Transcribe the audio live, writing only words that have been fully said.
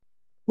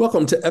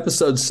Welcome to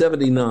episode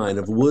 79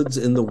 of Woods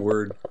in the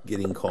Word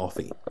Getting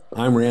Coffee.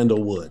 I'm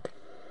Randall Wood.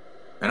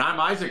 And I'm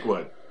Isaac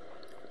Wood.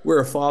 We're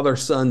a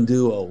father-son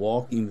duo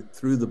walking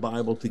through the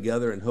Bible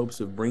together in hopes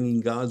of bringing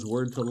God's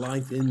Word to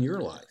life in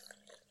your life.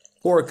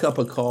 Pour a cup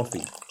of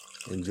coffee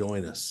and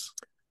join us.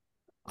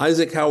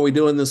 Isaac, how are we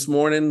doing this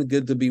morning?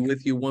 Good to be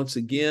with you once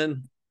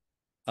again.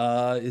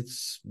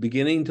 It's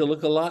beginning to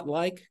look a lot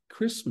like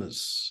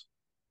Christmas.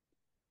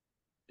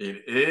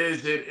 It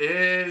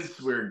is.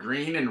 We're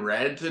green and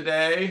red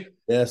today.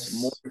 Yes.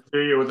 More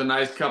to you with a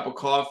nice cup of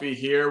coffee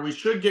here. We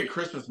should get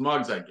Christmas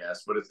mugs, I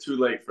guess, but it's too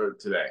late for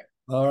today.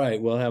 All right,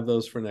 we'll have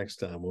those for next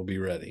time. We'll be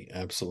ready.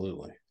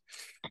 Absolutely.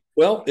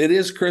 Well, it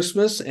is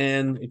Christmas,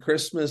 and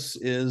Christmas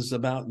is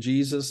about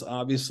Jesus,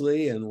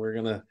 obviously, and we're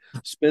going to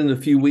spend a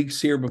few weeks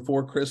here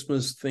before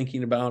Christmas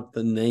thinking about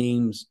the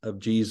names of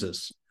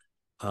Jesus.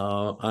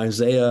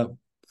 Isaiah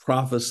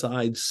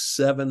prophesied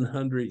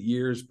 700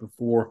 years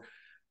before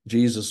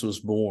Jesus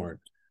was born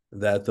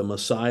that the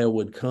Messiah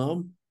would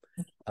come,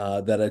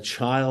 that a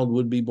child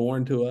would be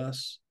born to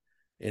us,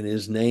 and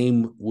his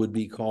name would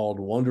be called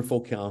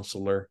Wonderful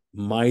Counselor,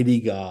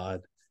 Mighty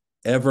God,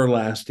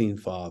 Everlasting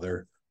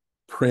Father,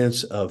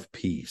 Prince of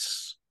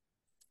Peace.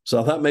 So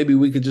I thought maybe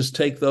we could just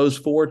take those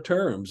four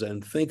terms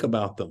and think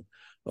about them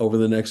over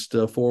the next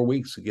 4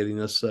 weeks, getting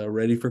us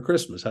ready for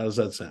Christmas. How does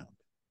that sound?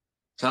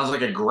 Sounds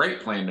like a great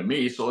plan to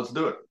me, so let's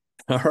do it.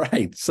 All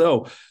right.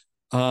 So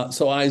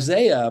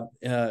Isaiah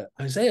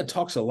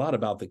talks a lot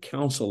about the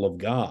counsel of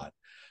God.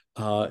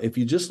 If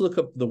you just look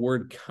up the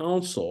word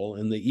counsel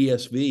in the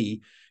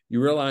ESV,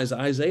 you realize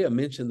Isaiah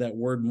mentioned that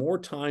word more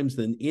times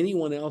than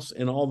anyone else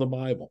in all the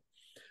Bible.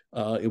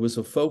 It was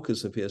a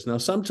focus of his. Now,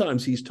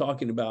 sometimes he's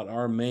talking about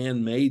our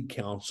man-made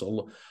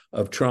counsel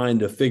of trying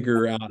to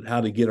figure out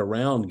how to get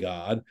around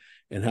God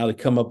and how to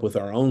come up with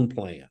our own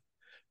plan.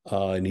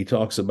 And he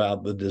talks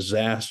about the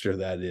disaster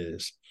that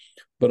is.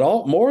 But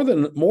more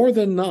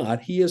than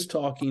not, he is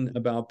talking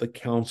about the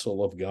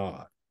counsel of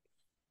God.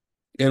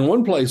 And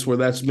one place where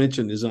that's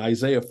mentioned is in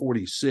Isaiah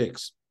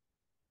 46,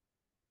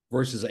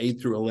 verses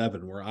 8 through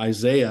 11, where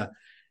Isaiah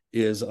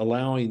is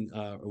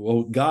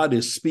God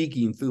is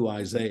speaking through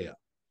Isaiah.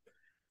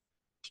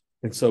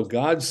 And so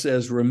God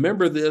says,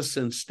 remember this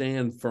and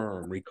stand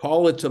firm.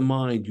 Recall it to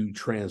mind, you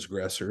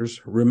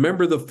transgressors.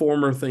 Remember the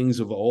former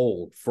things of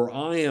old, for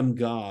I am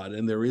God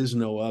and there is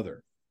no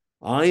other.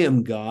 I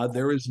am God,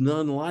 there is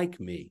none like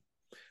me,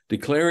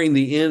 declaring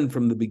the end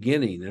from the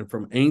beginning and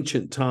from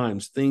ancient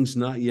times, things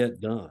not yet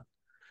done,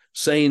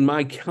 saying,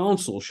 my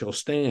counsel shall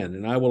stand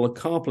and I will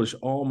accomplish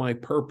all my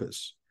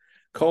purpose,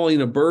 calling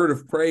a bird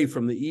of prey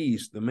from the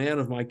east, the man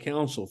of my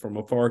counsel from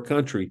a far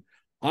country.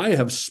 I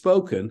have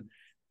spoken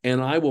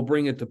and I will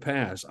bring it to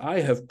pass. I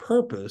have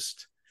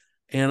purposed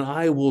and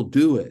I will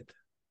do it.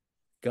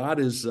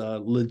 God is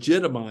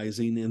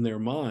legitimizing in their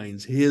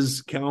minds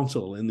his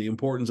counsel and the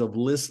importance of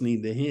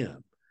listening to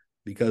him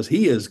because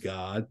he is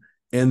God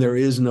and there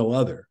is no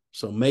other.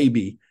 So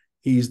maybe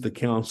he's the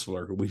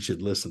counselor we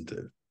should listen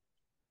to.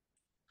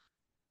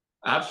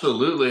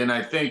 Absolutely. And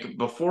I think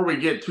before we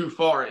get too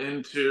far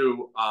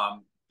into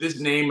this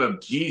name of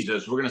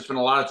Jesus, we're going to spend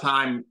a lot of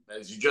time,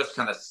 as you just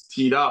kind of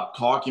teed up,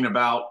 talking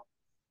about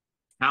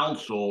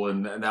counsel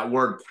and that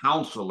word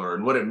counselor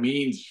and what it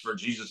means for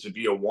Jesus to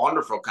be a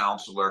wonderful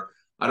counselor.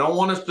 I don't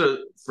want us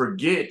to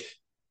forget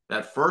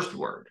that first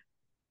word,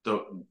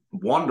 the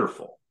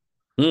wonderful.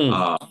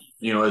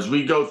 As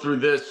we go through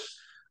this,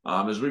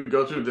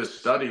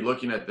 study,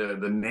 looking at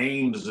the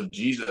names of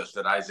Jesus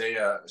that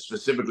Isaiah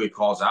specifically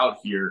calls out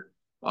here,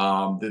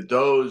 that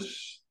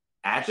those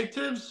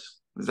adjectives,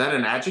 is that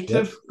an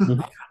adjective?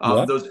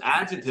 Yep. Those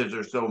adjectives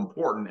are so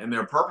important and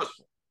they're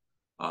purposeful.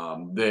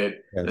 That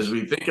Yes. As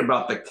we think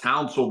about the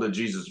counsel that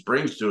Jesus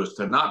brings to us,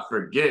 to not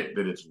forget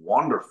that it's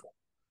wonderful.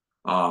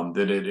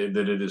 That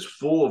it is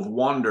full of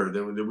wonder,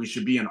 that we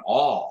should be in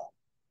awe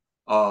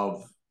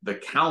of the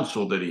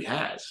counsel that he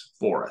has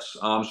for us.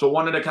 So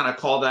wanted to kind of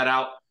call that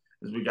out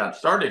as we got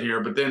started here,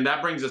 but then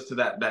that brings us to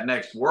that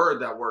next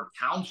word, that word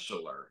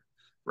counselor,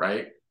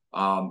 right?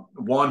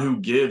 One who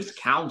gives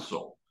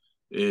counsel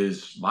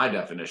is my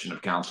definition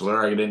of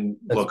counselor. I didn't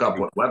look up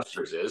what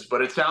Webster's is,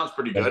 but it sounds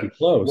pretty good.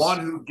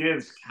 One who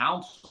gives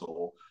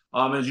counsel.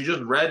 As you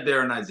just read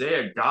there in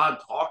Isaiah, God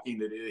talking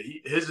that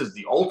his is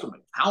the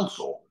ultimate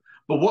counsel.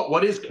 But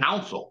what is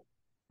counsel?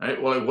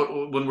 Right?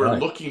 Well, when we're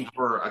looking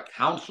for a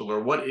counselor,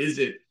 what is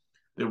it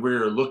that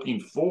we're looking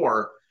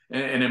for?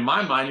 And in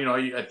my mind,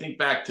 I think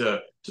back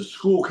to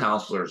school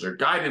counselors or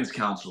guidance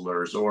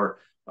counselors or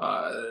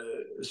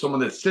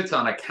someone that sits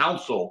on a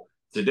council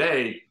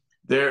today.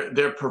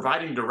 They're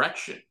providing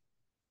direction,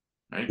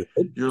 right?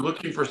 You're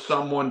looking for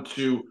someone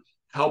to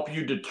help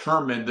you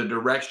determine the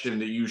direction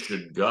that you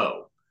should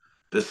go,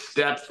 the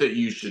steps that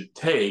you should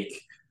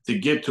take to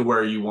get to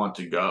where you want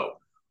to go.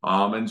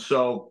 And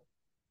so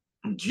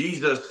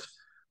Jesus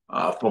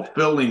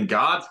fulfilling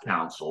God's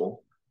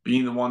counsel,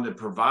 being the one that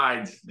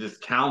provides this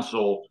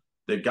counsel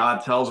that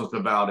God tells us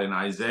about in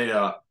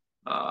Isaiah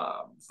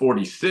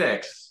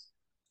 46,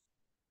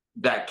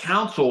 that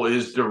counsel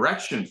is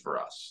direction for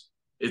us.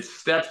 It's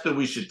steps that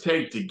we should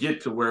take to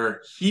get to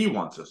where he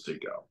wants us to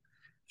go.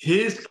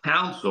 His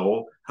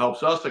counsel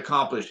helps us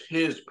accomplish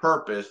his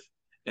purpose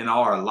in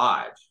our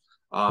lives.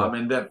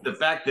 And that the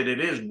fact that it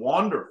is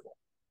wonderful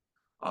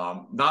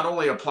not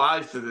only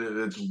applies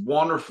to it's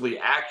wonderfully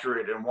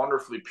accurate and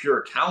wonderfully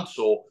pure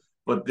counsel,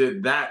 but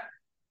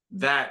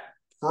that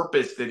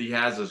purpose that he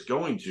has us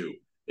going to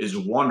is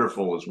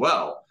wonderful as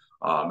well.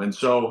 And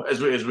so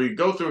as we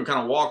go through and kind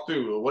of walk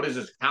through what is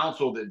this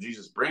counsel that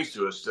Jesus brings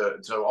to us,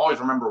 to always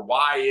remember,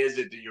 why is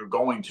it that you're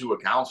going to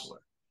a counselor?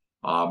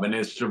 And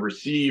it's to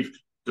receive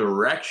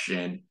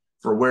direction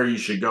for where you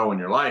should go in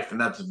your life.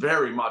 And that's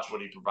very much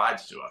what he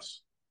provides to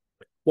us.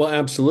 Well,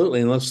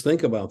 absolutely. And let's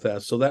think about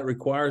that. So that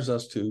requires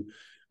us to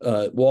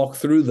walk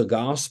through the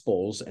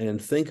Gospels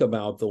and think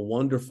about the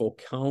wonderful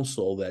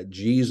counsel that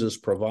Jesus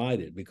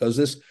provided, because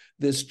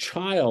this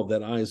child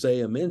that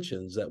Isaiah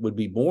mentions that would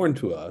be born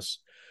to us,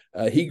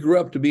 he grew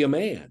up to be a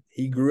man.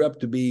 He grew up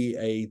to be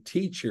a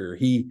teacher.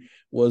 He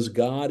was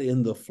God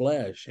in the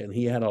flesh, and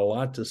he had a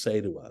lot to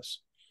say to us.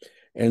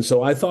 And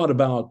so I thought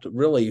about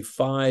really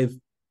 5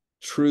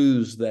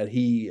 truths that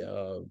he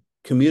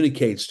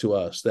communicates to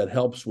us that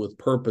helps with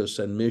purpose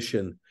and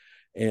mission.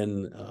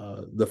 And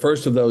the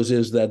first of those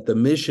is that the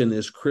mission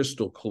is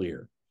crystal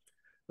clear.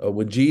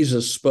 When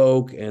Jesus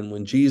spoke and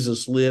when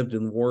Jesus lived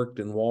and worked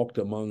and walked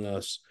among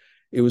us,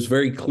 it was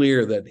very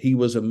clear that he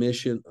was on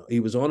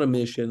a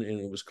mission, and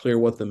it was clear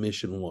what the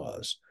mission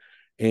was.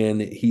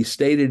 And he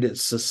stated it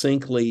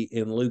succinctly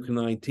in Luke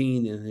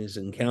 19 in his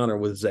encounter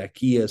with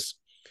Zacchaeus,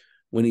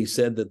 when he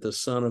said that the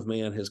Son of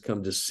Man has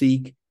come to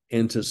seek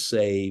and to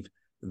save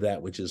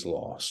that which is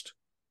lost.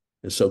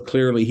 And so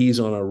clearly he's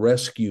on a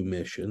rescue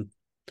mission.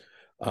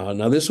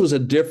 Now, this was a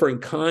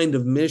different kind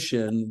of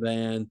mission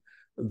than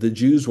the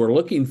Jews were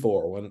looking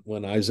for.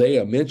 When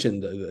Isaiah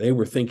mentioned, they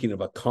were thinking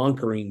of a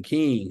conquering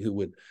king who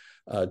would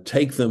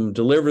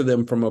deliver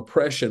them from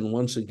oppression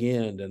once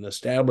again, and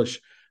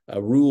establish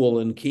a rule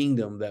and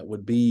kingdom that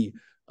would be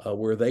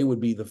where they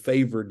would be the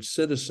favored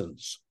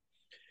citizens.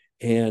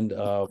 And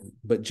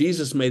but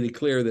Jesus made it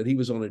clear that he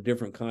was on a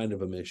different kind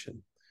of a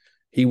mission.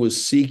 He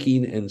was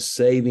seeking and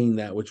saving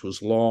that which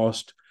was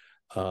lost.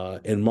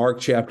 In Mark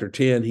chapter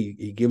 10,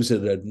 he gives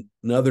it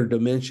another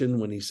dimension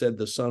when he said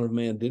the Son of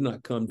Man did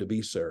not come to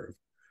be served,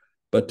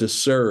 but to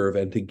serve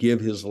and to give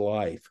his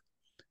life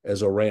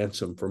as a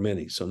ransom for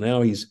many. So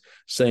now he's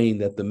saying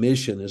that the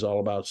mission is all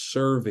about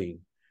serving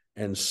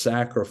and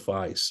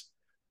sacrifice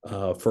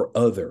for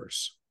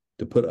others,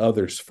 to put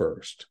others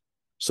first.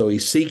 So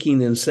he's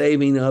seeking and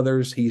saving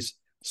others. He's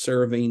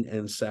serving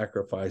and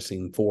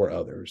sacrificing for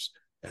others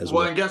as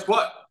well. And guess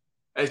what?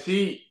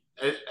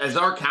 As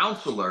our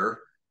counselor,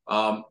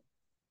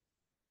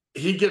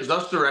 he gives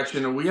us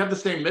direction, and we have the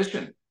same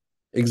mission.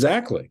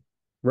 Exactly.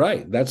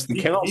 Right. That's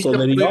the counsel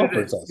that he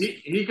offers us.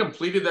 He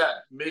completed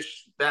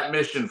that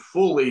mission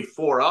fully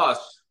for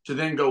us to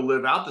then go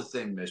live out the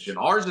same mission.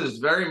 Ours is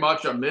very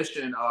much a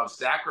mission of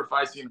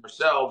sacrificing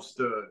ourselves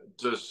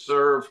to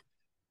serve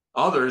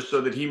others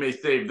so that he may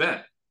save them.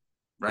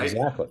 Right.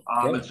 Exactly.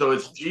 And so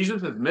it's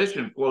Jesus'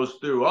 mission flows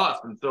through us.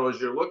 And so as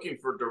you're looking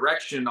for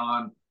direction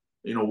on,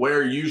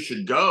 where you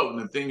should go and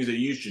the things that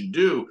you should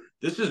do,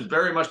 this is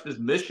very much this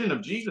mission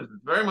of Jesus.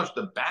 It's very much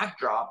the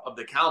backdrop of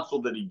the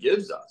counsel that he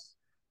gives us,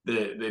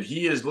 that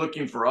he is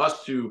looking for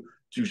us to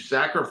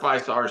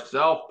sacrifice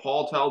ourselves.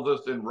 Paul tells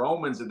us in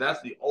Romans that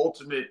that's the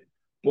ultimate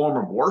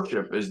form of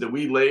worship, is that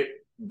we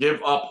give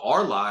up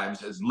our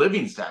lives as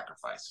living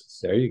sacrifices.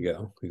 There you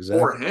go. Exactly.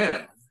 For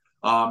him.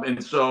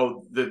 And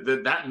so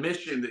that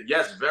mission that,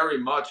 yes, very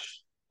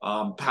much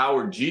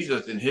powered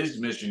Jesus in his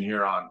mission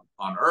here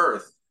on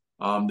earth,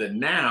 that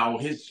now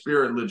his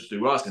spirit lives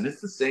through us. And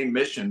it's the same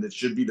mission that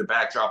should be the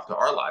backdrop to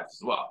our lives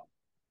as well.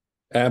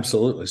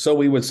 Absolutely. So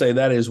we would say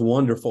that is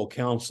wonderful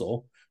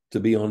counsel, to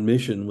be on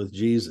mission with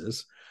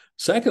Jesus.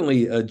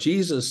 Secondly,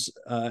 Jesus,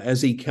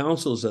 as he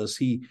counsels us,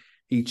 he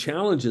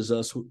challenges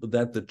us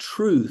that the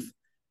truth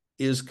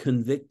is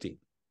convicting.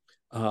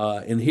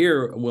 And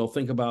here we'll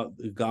think about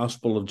the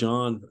Gospel of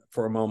John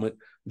for a moment.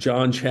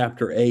 John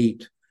chapter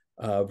 8,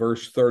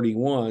 verse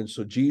 31.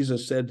 So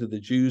Jesus said to the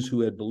Jews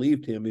who had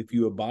believed him, "If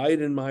you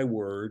abide in my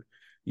word,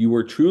 you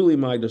are truly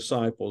my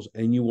disciples,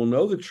 and you will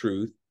know the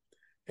truth,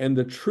 and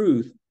the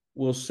truth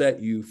will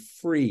set you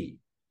free."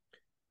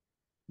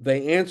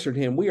 They answered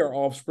him, "We are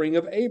offspring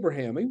of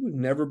Abraham. We've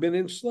never been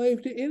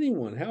enslaved to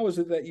anyone. How is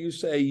it that you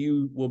say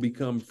you will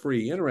become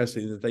free?"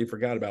 Interesting that they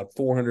forgot about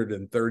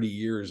 430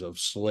 years of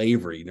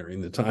slavery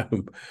during the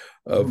time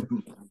of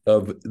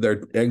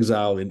their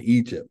exile in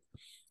Egypt.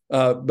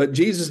 But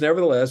Jesus,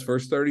 nevertheless,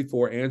 verse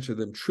 34, answered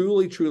them,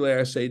 "Truly, truly,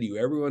 I say to you,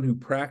 everyone who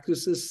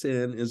practices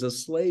sin is a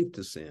slave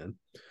to sin.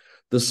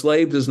 The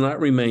slave does not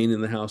remain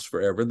in the house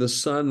forever. The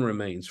son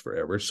remains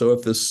forever. So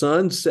if the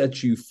son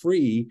sets you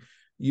free,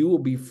 you will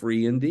be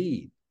free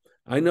indeed.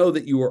 I know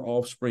that you are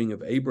offspring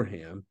of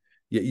Abraham,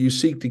 yet you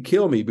seek to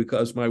kill me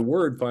because my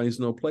word finds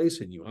no place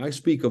in you. I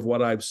speak of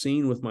what I've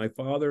seen with my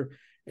father,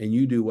 and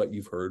you do what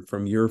you've heard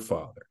from your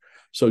father."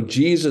 So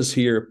Jesus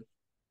here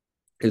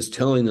is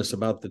telling us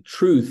about the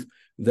truth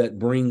that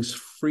brings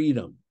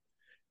freedom.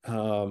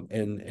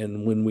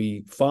 And when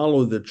we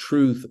follow the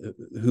truth,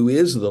 who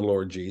is the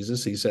Lord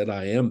Jesus, he said,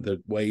 I am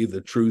the way,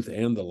 the truth,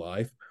 and the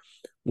life.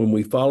 When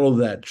we follow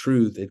that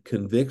truth, it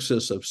convicts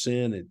us of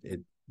sin.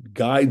 It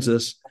guides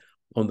us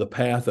on the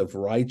path of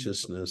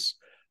righteousness.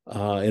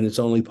 And it's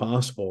only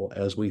possible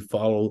as we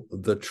follow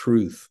the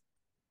truth.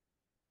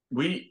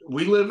 We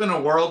live in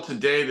a world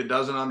today that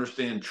doesn't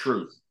understand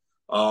truth.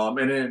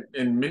 And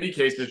in many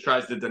cases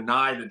tries to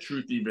deny the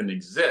truth even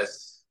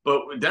exists,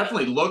 but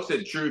definitely looks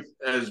at truth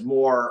as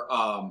more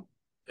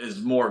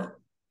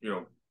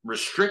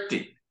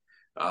restricting.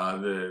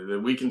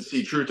 We can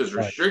see truth as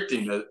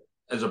restricting, right,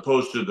 as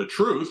opposed to the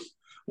truth,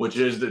 which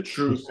is that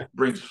truth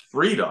brings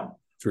freedom.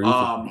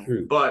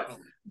 Truth. But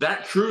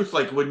that truth,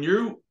 like when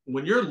you're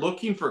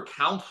looking for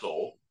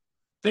counsel,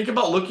 think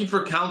about looking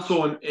for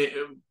counsel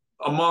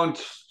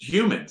amongst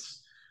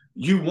humans.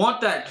 You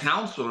want that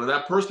counselor,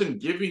 that person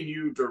giving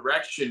you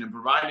direction and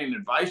providing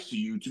advice to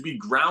you, to be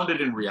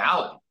grounded in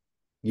reality.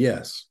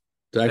 Yes.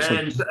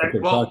 And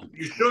well,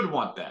 you should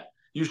want that.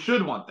 You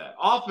should want that.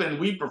 Often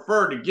we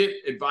prefer to get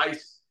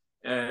advice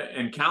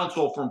and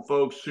counsel from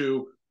folks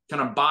who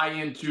kind of buy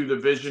into the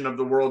vision of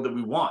the world that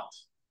we want,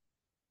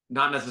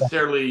 not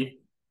necessarily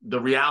the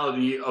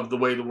reality of the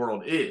way the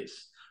world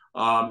is.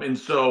 And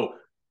so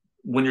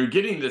when you're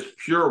getting this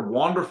pure,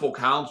 wonderful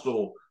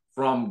counsel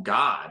from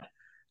God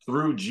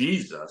through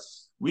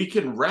Jesus, we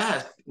can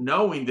rest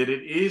knowing that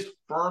it is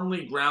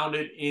firmly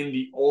grounded in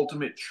the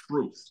ultimate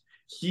truth.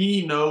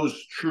 He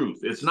knows truth.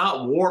 It's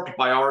not warped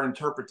by our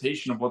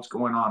interpretation of what's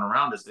going on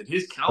around us, that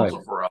his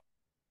counsel for us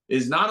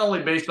is not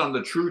only based on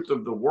the truth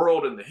of the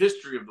world and the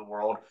history of the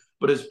world,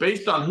 but it's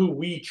based on who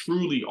we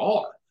truly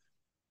are.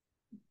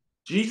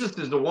 Jesus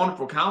is the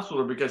wonderful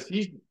counselor because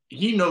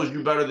he knows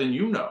you better than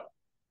you know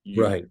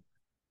you. Right.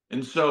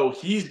 And so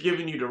he's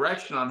giving you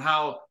direction on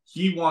how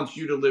he wants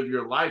you to live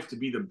your life to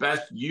be the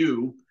best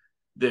you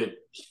that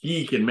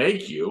he can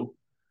make you.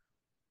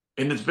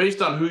 And it's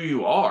based on who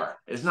you are.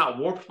 It's not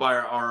warped by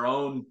our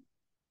own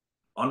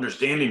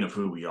understanding of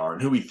who we are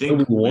and who we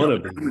think we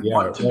want to be.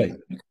 Yeah, right.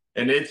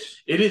 And it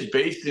is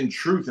based in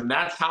truth. And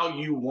that's how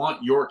you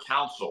want your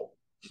counsel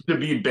to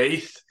be,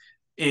 based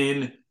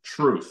in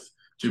truth,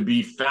 to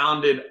be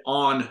founded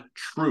on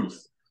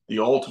truth, the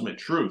ultimate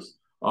truth.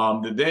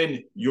 That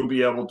then you'll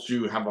be able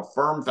to have a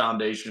firm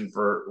foundation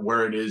for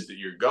where it is that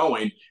you're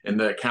going and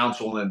the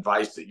counsel and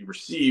advice that you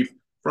receive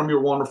from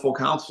your wonderful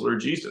counselor,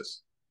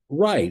 Jesus.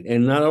 Right.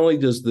 And not only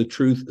does the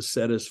truth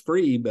set us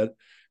free, but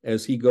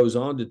as he goes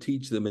on to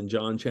teach them in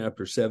John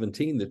chapter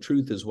 17, the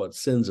truth is what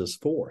sends us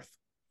forth.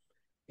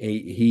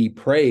 He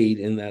prayed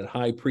in that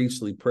high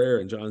priestly prayer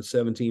in John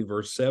 17,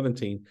 verse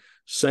 17,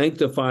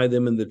 sanctify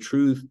them in the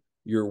truth.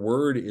 Your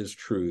word is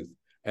truth.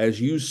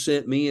 As you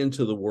sent me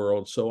into the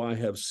world, so I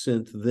have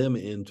sent them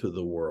into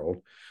the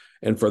world.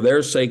 And for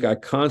their sake, I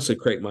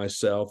consecrate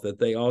myself, that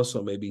they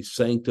also may be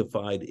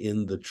sanctified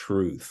in the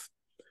truth.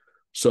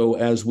 So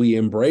as we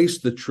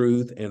embrace the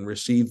truth and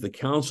receive the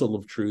counsel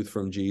of truth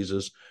from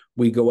Jesus,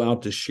 we go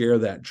out to share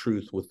that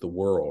truth with the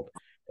world.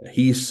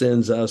 He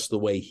sends us the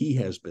way he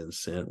has been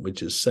sent,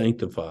 which is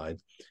sanctified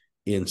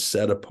and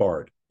set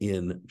apart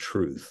in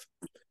truth.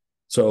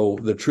 So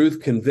the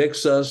truth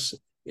convicts us.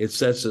 It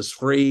sets us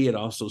free. It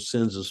also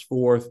sends us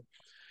forth.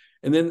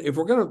 And then if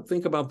we're going to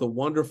think about the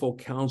wonderful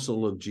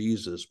counsel of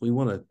Jesus, we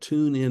want to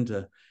tune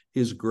into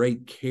his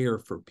great care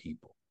for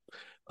people.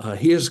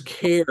 His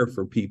care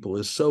for people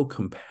is so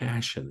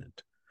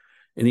compassionate.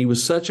 And he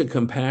was such a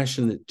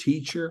compassionate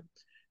teacher,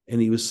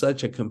 and he was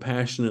such a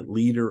compassionate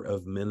leader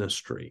of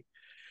ministry.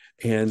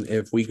 And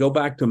if we go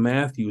back to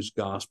Matthew's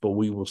gospel,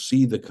 we will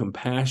see the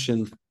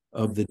compassion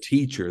of the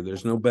teacher.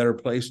 There's no better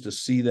place to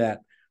see that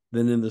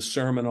than in the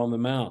Sermon on the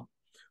Mount,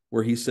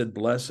 where he said,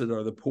 blessed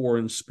are the poor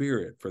in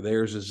spirit, for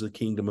theirs is the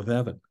kingdom of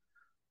heaven.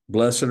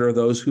 Blessed are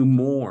those who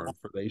mourn,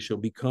 for they shall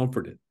be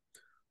comforted.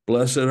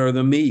 Blessed are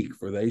the meek,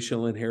 for they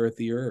shall inherit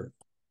the earth.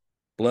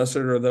 Blessed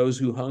are those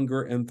who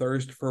hunger and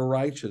thirst for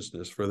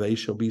righteousness, for they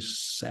shall be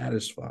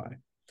satisfied.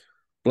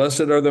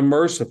 Blessed are the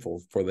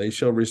merciful, for they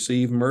shall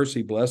receive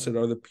mercy. Blessed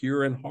are the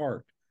pure in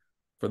heart,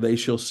 for they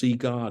shall see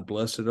God.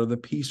 Blessed are the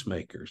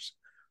peacemakers,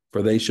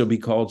 for they shall be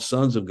called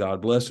sons of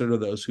God. Blessed are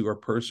those who are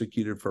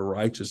persecuted for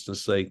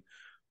righteousness' sake,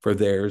 for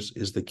theirs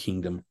is the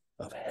kingdom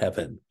of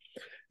heaven.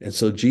 And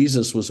so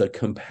Jesus was a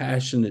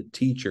compassionate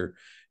teacher,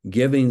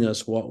 giving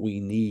us what we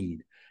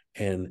need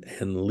and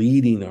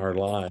leading our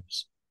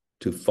lives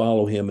to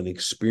follow him and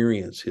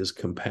experience his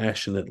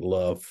compassionate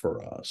love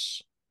for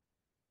us.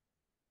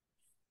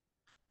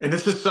 And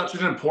this is such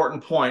an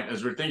important point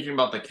as we're thinking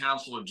about the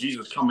counsel of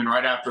Jesus coming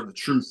right after the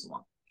truth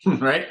one,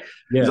 right?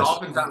 Because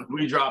oftentimes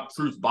we drop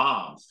truth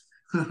bombs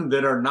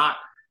that are not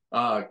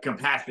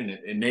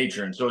compassionate in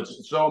nature. And so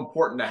it's so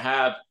important to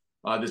have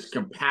this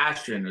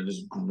compassion or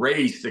this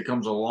grace that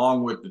comes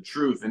along with the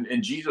truth.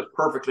 And Jesus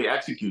perfectly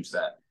executes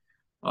that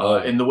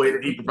in the way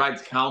that he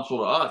provides counsel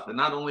to us. And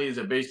not only is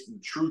it based on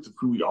the truth of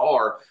who we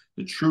are,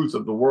 the truth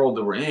of the world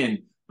that we're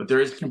in, but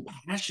there is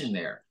compassion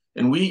there.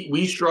 And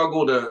we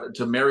struggle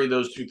to marry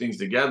those two things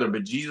together,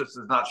 but Jesus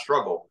does not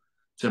struggle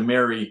to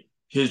marry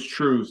his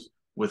truth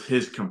with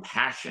his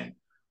compassion,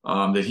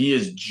 that he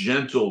is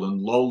gentle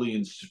and lowly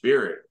in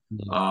spirit,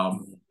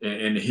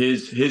 and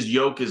his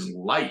yoke is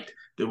light.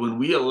 That when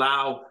we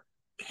allow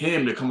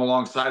him to come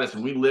alongside us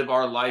and we live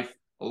our life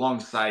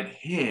alongside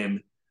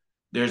him,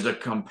 there's a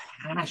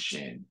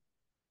compassion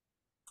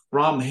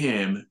from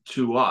him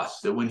to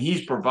us, that when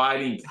he's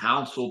providing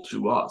counsel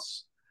to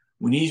us,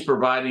 when he's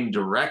providing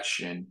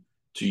direction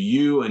to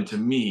you and to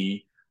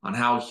me on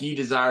how he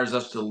desires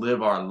us to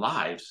live our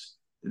lives,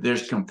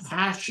 there's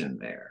compassion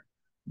there,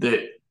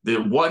 that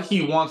what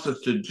he wants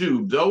us to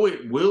do, though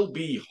it will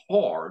be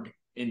hard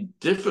and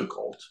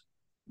difficult,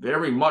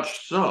 very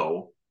much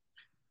so,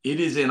 it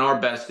is in our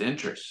best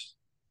interest.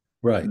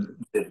 Right.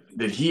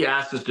 That he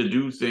asks us to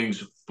do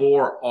things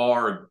for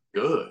our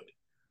good.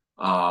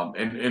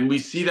 And we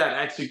see that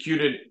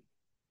executed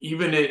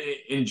even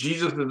in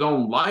Jesus'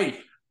 own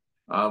life,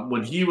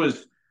 when he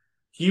was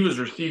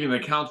receiving the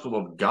counsel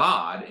of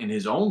God in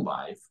his own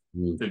life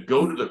to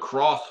go to the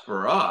cross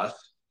for us.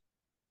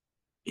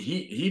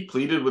 He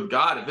pleaded with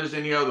God, if there's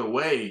any other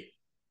way,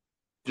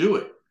 do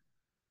it.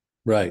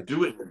 Right.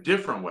 Do it a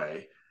different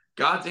way.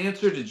 God's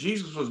answer to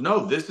Jesus was,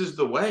 no, this is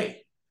the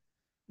way.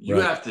 You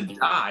have to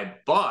die,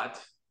 but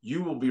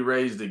you will be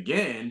raised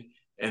again,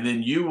 and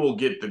then you will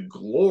get the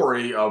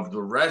glory of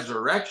the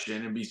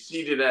resurrection and be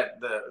seated at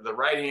the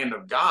right hand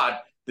of God.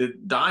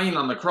 That dying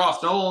on the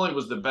cross not only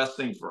was the best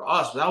thing for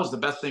us, but that was the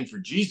best thing for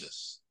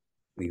Jesus.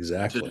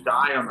 Exactly. To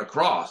die on the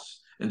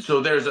cross. And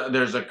so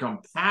there's a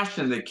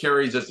compassion that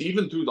carries us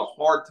even through the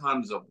hard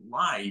times of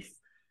life,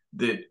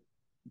 that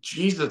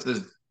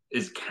Jesus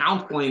is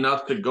counseling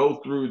us to go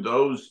through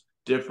those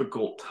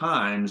difficult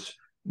times,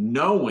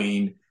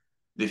 knowing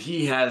that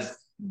he has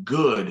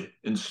good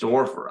in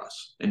store for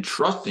us and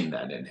trusting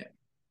that in him.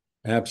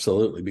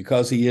 Absolutely,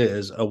 because he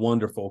is a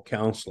wonderful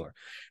counselor.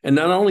 And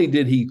not only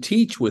did he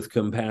teach with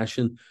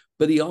compassion,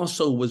 but he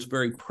also was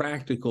very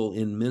practical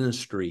in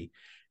ministry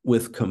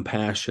with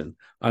compassion.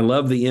 I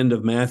love the end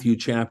of Matthew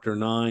chapter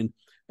 9,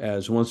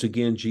 as once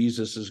again,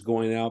 Jesus is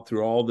going out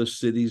through all the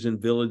cities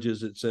and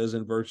villages, it says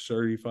in verse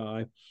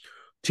 35,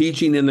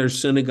 teaching in their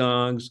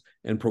synagogues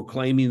and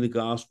proclaiming the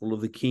gospel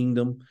of the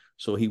kingdom.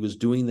 So he was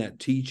doing that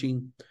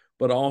teaching,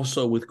 but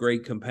also with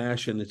great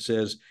compassion. It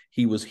says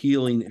he was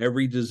healing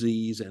every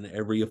disease and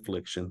every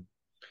affliction.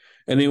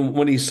 And then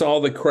when he saw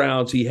the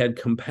crowds, he had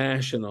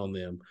compassion on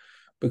them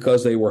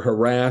because they were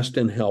harassed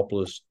and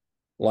helpless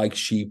like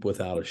sheep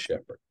without a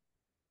shepherd.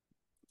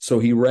 So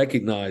he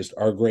recognized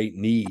our great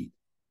need.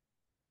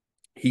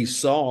 He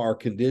saw our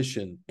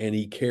condition and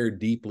he cared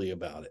deeply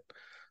about it,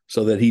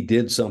 so that he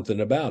did something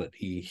about it.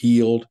 He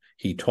healed,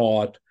 he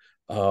taught,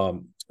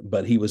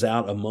 but he was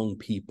out among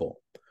people.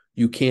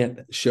 You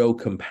can't show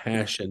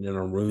compassion in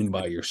a room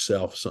by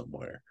yourself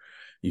somewhere.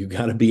 You've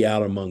got to be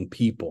out among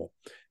people.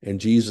 And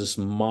Jesus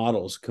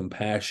models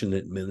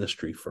compassionate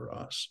ministry for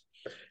us.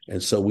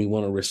 And so we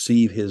want to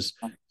receive his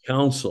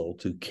counsel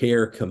to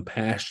care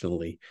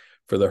compassionately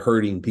for the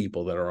hurting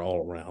people that are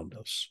all around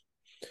us.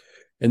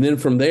 And then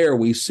from there,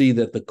 we see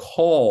that the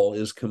call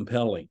is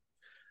compelling.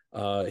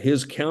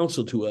 His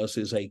counsel to us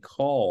is a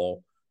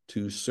call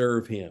to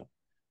serve him,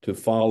 to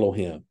follow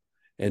him,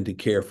 and to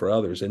care for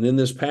others. And in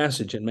this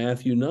passage in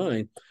Matthew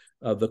 9,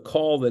 the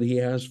call that he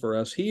has for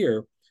us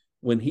here,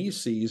 when he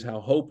sees how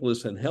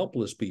hopeless and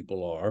helpless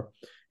people are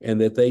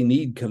and that they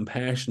need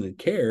compassionate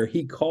care,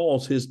 he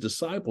calls his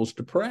disciples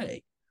to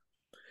pray.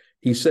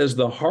 He says,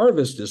 the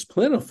harvest is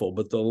plentiful,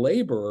 but the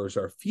laborers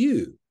are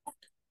few.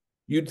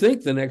 You'd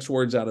think the next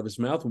words out of his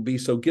mouth would be,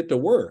 so get to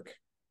work,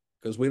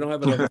 because we don't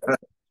have enough.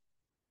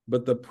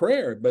 But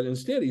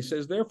instead he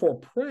says, therefore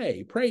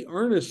pray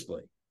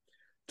earnestly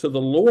to the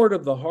Lord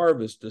of the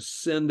harvest to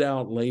send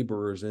out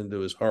laborers into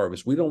his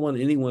harvest. We don't want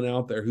anyone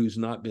out there who's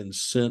not been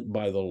sent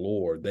by the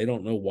Lord. They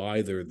don't know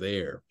why they're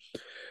there.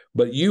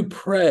 But you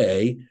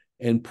pray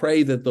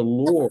that the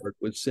Lord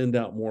would send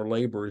out more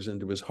laborers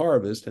into his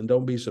harvest, and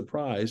don't be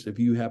surprised if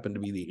you happen to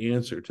be the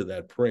answer to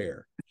that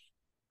prayer.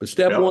 But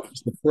step one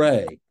is to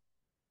pray.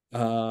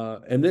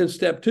 And then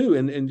step two,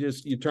 and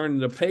just you turn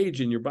the page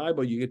in your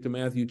Bible, you get to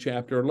Matthew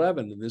chapter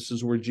 11, and this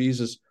is where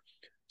Jesus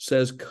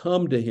says,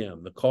 come to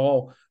him. The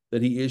call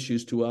that he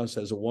issues to us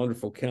as a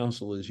wonderful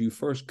counsel is, you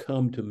first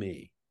come to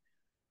me,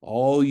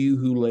 all you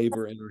who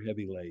labor and are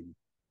heavy laden,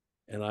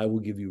 and I will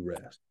give you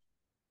rest.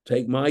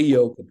 Take my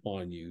yoke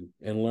upon you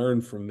and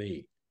learn from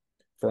me,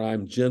 for I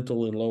am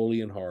gentle and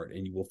lowly in heart,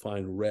 and you will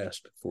find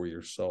rest for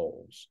your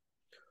souls.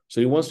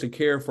 So he wants to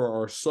care for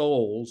our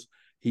souls.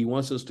 He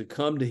wants us to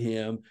come to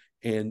him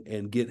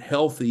and get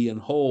healthy and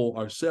whole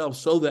ourselves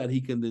so that he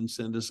can then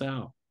send us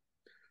out.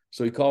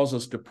 So he calls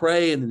us to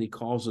pray, and then he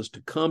calls us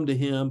to come to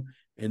him.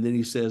 And then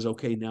he says,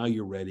 okay, now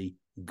you're ready.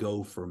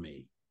 Go for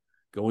me.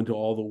 Go into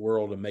all the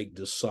world and make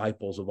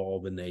disciples of all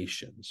the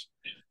nations,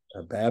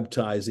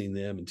 baptizing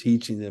them and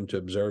teaching them to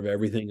observe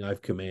everything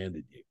I've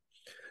commanded you.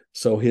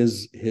 So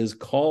his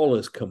call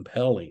is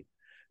compelling.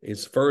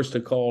 It's first a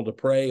call to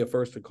pray,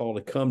 first a call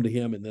to come to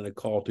him, and then a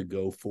call to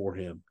go for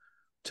him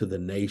to the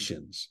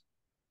nations.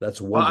 That's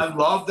wonderful.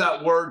 Well, I love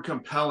that word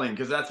compelling,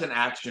 because that's an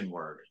action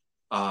word.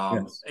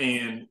 Yes.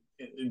 And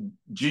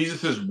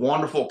Jesus's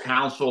wonderful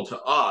counsel to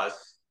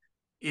us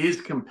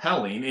is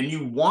compelling, and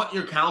you want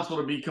your counsel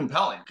to be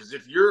compelling, because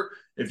if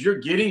you're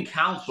getting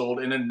counseled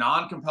in a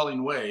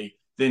non-compelling way,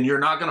 then you're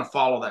not going to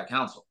follow that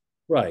counsel.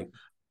 Right.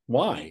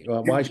 Why?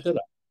 Why should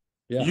I?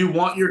 Yeah. You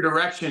want your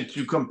direction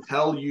to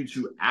compel you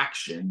to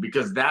action,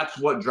 because that's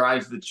what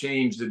drives the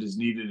change that is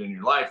needed in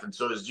your life. And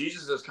so as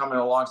Jesus is coming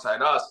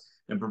alongside us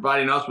and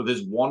providing us with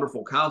his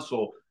wonderful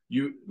counsel,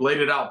 you laid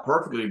it out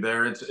perfectly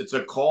there. It's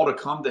a call to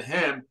come to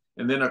him,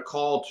 and then a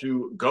call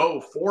to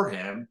go for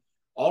him.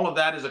 All of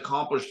that is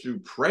accomplished through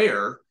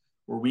prayer,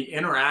 where we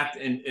interact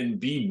and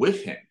be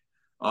with him.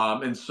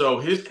 And so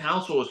his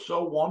counsel is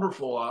so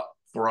wonderful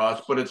for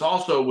us, but it's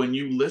also, when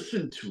you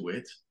listen to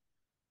it,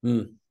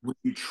 when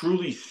you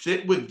truly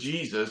sit with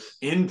Jesus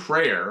in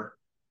prayer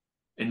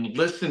and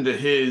listen to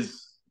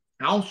his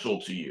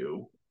counsel to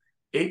you,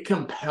 it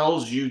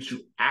compels you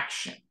to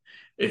action.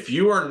 If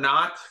you are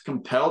not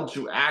compelled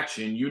to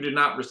action, you did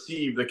not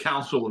receive the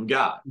counsel of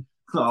God.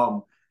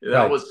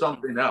 That was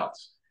something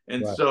else.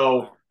 And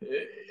so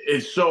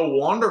it's so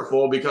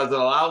wonderful, because it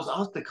allows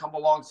us to come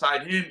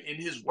alongside him in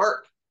his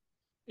work,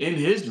 in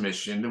his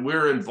mission, and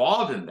we're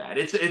involved in that.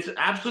 It's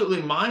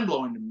absolutely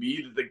mind-blowing to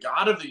me that the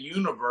God of the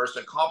universe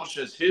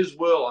accomplishes his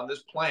will on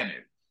this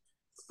planet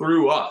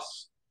through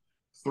us,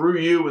 through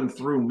you, and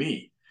through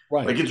me.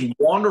 Right. Like, it's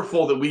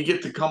wonderful that we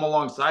get to come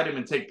alongside him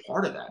and take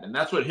part of that. And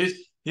that's what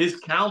his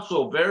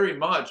counsel very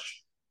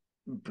much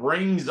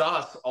brings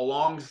us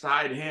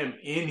alongside him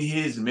in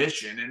his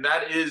mission. And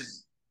that is,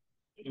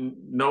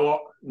 no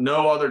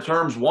other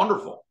terms,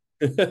 wonderful.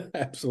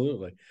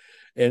 Absolutely.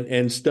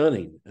 And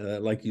stunning,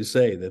 like you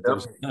say, that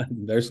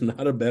there's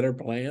not a better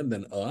plan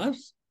than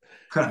us.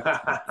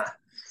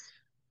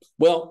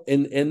 Well,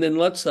 and then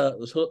let's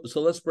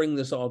let's bring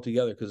this all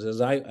together, because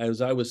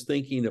as I was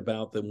thinking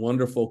about the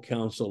wonderful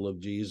counsel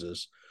of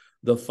Jesus,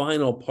 the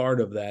final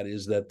part of that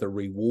is that the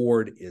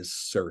reward is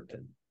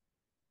certain.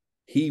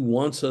 He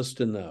wants us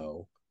to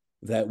know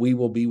that we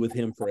will be with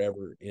him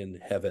forever in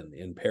heaven,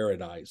 in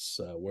paradise,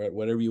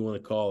 whatever you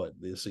want to call it.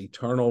 This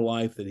eternal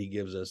life that he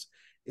gives us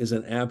is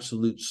an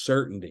absolute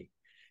certainty.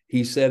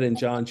 He said in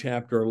John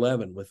chapter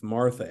 11, with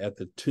Martha at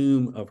the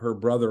tomb of her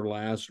brother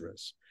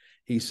Lazarus,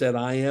 he said,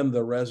 I am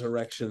the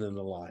resurrection and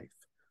the life.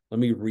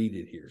 Let me read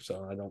it here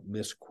so I don't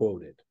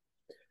misquote it.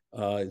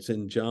 It's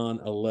in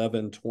John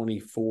 11,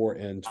 24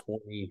 and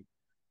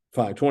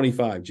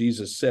 25.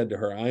 Jesus said to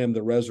her, I am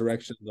the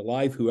resurrection and the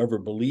life. Whoever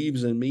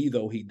believes in me,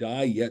 though he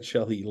die, yet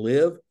shall he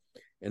live.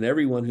 And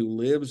everyone who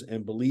lives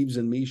and believes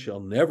in me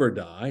shall never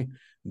die.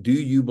 Do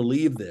you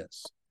believe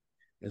this?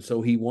 And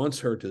so he wants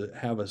her to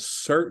have a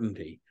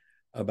certainty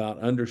about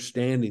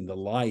understanding the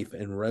life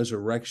and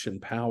resurrection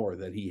power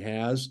that he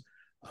has.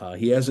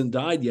 He hasn't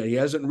died yet. He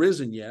hasn't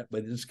risen yet,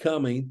 but it's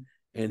coming.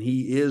 And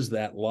he is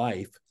that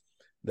life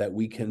that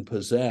we can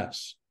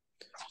possess.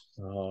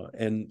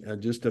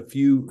 And just a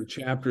few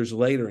chapters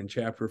later, in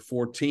chapter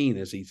 14,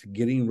 as he's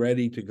getting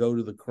ready to go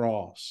to the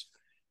cross,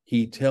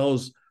 he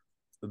tells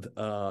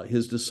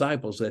his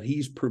disciples that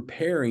he's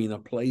preparing a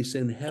place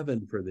in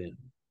heaven for them.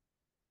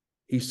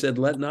 He said,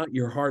 let not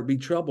your heart be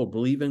troubled.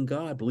 Believe in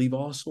God. Believe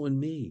also in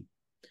me.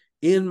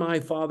 In my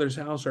Father's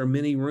house are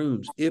many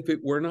rooms. If it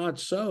were not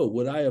so,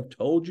 would I have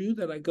told you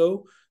that I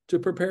go to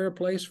prepare a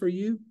place for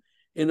you?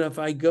 And if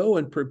I go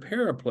and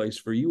prepare a place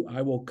for you,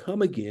 I will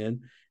come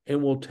again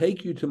and will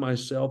take you to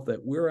myself,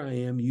 that where I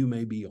am, you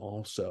may be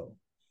also.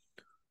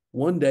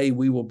 One day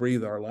we will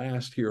breathe our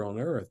last here on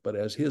earth, but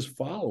as his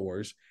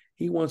followers,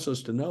 he wants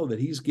us to know that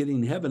he's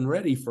getting heaven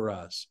ready for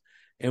us.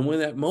 And when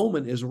that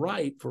moment is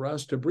right for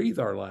us to breathe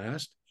our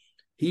last,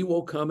 he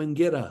will come and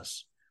get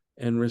us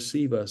and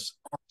receive us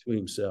to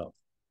himself.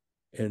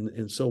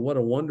 And so what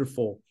a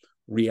wonderful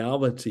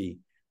reality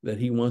that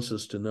he wants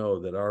us to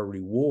know, that our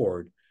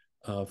reward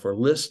for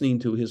listening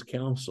to his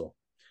counsel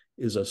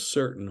is a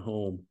certain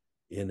home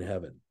in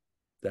heaven.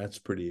 That's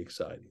pretty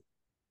exciting.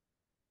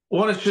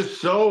 Well, it's just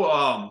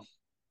so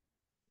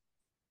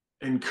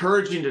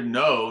encouraging to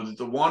know that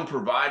the one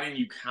providing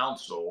you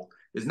counsel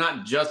is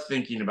not just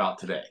thinking about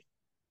today.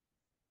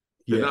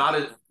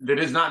 That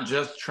is not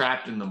just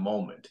trapped in the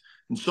moment.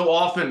 And so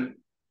often,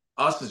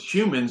 us as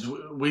humans,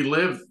 we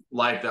live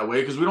life that way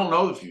because we don't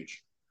know the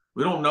future.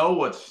 We don't know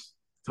what's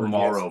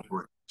tomorrow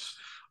brings.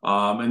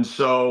 And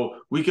so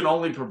we can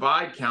only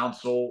provide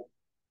counsel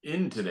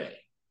in today,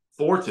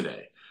 for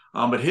today.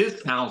 But his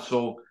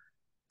counsel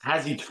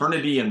has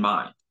eternity in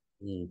mind.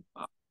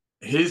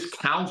 His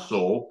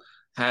counsel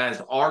has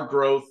our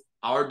growth,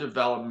 our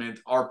development,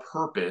 our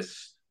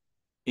purpose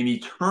in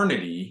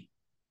eternity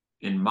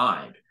in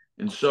mind.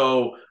 And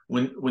so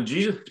when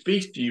Jesus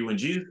speaks to you, when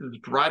Jesus is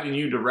providing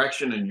you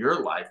direction in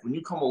your life, when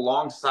you come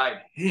alongside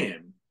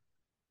him,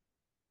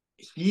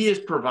 he is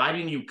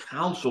providing you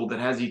counsel that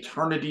has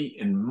eternity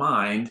in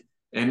mind.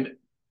 And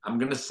I'm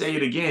going to say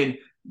it again,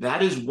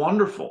 that is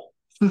wonderful.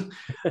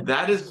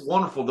 That is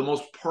wonderful. The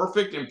most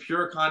perfect and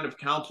pure kind of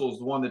counsel is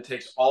the one that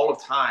takes all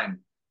of time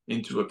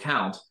into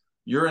account,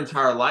 your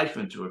entire life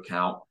into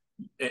account,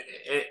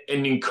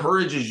 and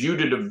encourages you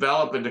to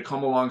develop and to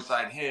come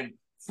alongside him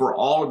for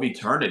all of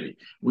eternity.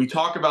 We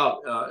talk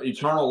about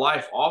eternal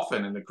life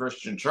often in the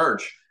Christian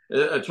church.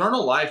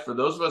 Eternal life, for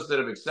those of us that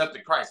have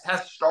accepted Christ,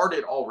 has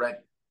started already.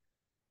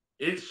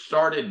 It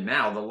started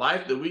now. The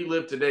life that we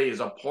live today is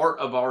a part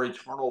of our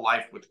eternal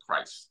life with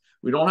Christ.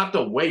 We don't have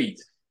to wait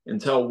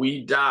until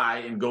we die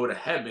and go to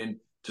heaven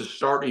to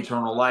start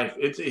eternal life.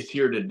 It's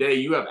here today.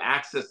 You have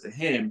access to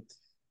him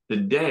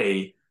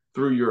today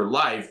through your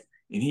life,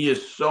 and he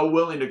is so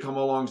willing to come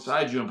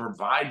alongside you and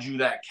provide you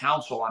that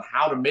counsel on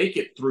how to make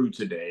it through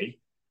today,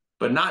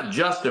 but not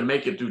just to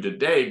make it through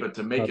today, but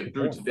to make it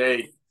through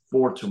today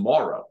for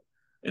tomorrow,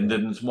 and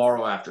then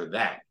tomorrow after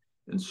that.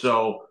 And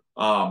so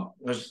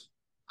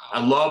I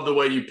love the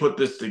way you put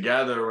this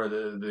together, where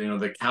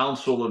the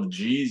counsel of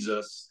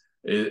Jesus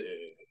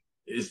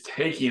is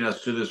taking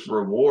us to this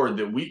reward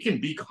that we can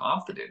be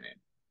confident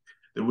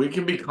in, that we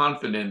can be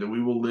confident that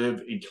we will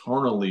live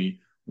eternally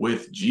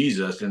with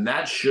Jesus. And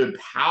that should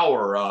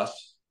power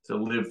us to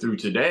live through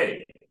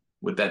today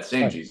with that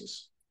same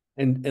Jesus.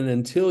 And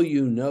until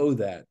you know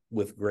that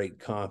with great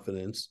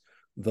confidence,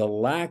 the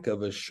lack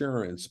of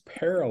assurance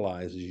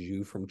paralyzes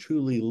you from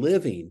truly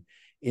living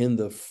in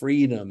the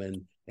freedom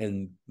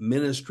and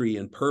ministry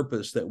and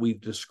purpose that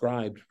we've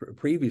described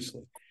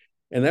previously.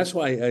 And that's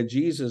why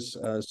Jesus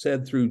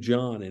said through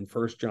John in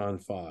 1 John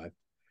 5,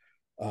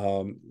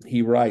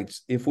 he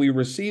writes, if we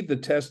receive the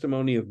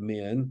testimony of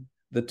men,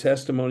 the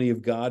testimony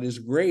of God is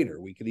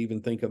greater. We could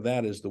even think of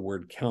that as the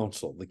word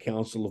counsel, the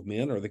counsel of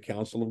men or the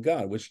counsel of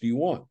God. Which do you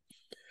want?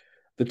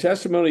 The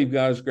testimony of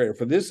God is greater.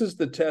 For this is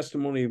the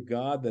testimony of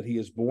God, that he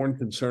is born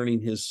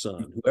concerning his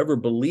Son. Whoever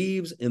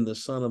believes in the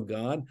Son of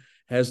God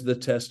has the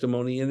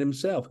testimony in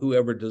himself.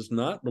 Whoever does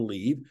not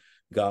believe,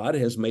 God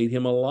has made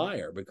him a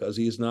liar, because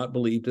he has not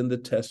believed in the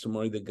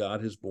testimony that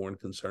God has borne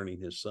concerning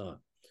his Son.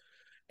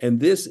 And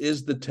this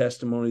is the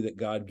testimony that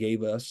God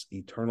gave us,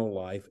 eternal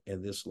life,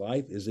 and this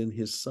life is in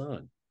his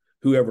Son.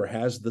 Whoever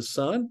has the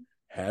Son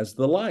has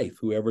the life.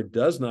 Whoever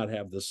does not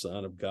have the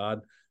Son of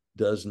God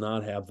does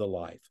not have the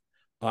life.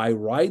 I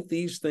write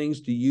these things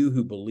to you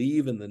who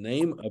believe in the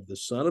name of the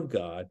Son of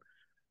God,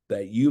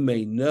 that you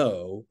may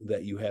know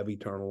that you have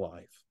eternal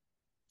life.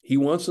 He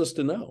wants us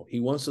to know. He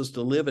wants us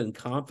to live in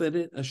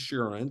confident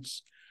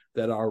assurance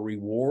that our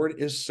reward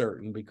is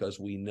certain, because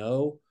we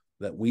know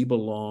that we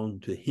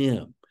belong to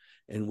him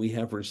and we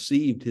have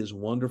received his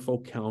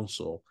wonderful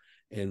counsel,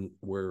 and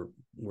we're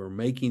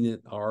making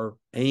it our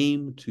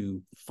aim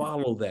to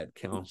follow that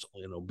counsel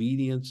in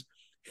obedience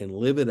and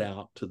live it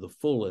out to the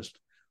fullest,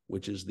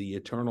 which is the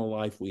eternal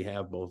life we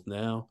have both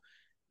now,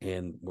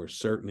 and we're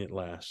certain it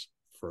lasts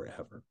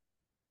forever.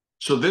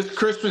 So this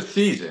Christmas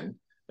season,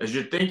 as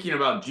you're thinking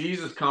about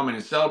Jesus coming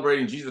and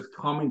celebrating Jesus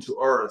coming to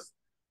earth,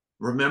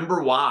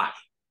 remember why.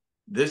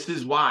 This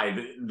is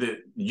why.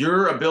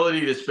 Your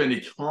ability to spend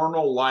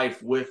eternal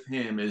life with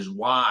him is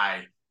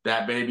why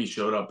that baby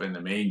showed up in the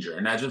manger.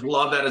 And I just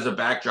love that as a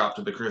backdrop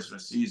to the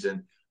Christmas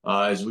season.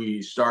 As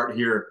we start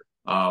here,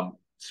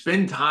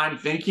 spend time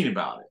thinking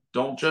about it.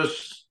 Don't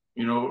just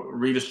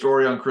read a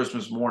story on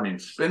Christmas morning.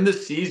 Spend the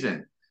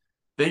season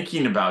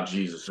thinking about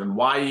Jesus and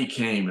why he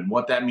came and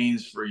what that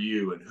means for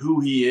you and who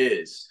he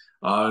is.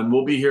 And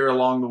we'll be here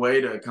along the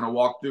way to kind of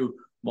walk through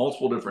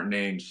multiple different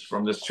names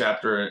from this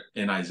chapter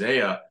in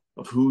Isaiah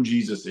of who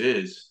Jesus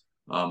is.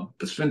 But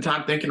spend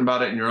time thinking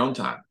about it in your own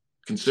time.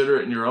 Consider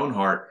it in your own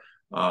heart,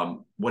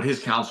 what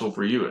his counsel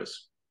for you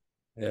is.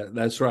 Yeah,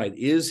 that's right.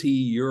 Is he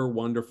your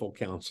wonderful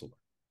counselor?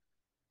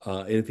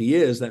 If he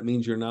is, that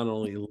means you're not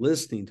only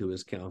listening to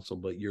his counsel,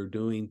 but you're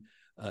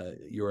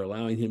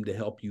allowing him to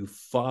help you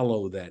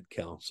follow that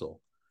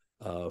counsel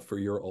for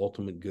your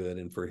ultimate good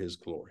and for his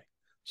glory.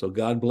 So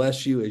God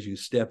bless you as you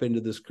step into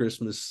this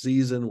Christmas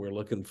season. We're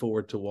looking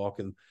forward to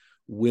walking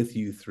with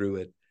you through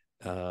it,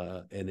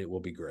 and it will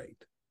be great.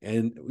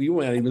 And we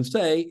might even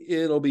say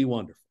it'll be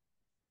wonderful.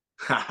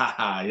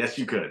 Yes,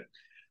 you could.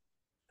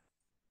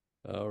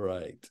 All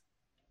right.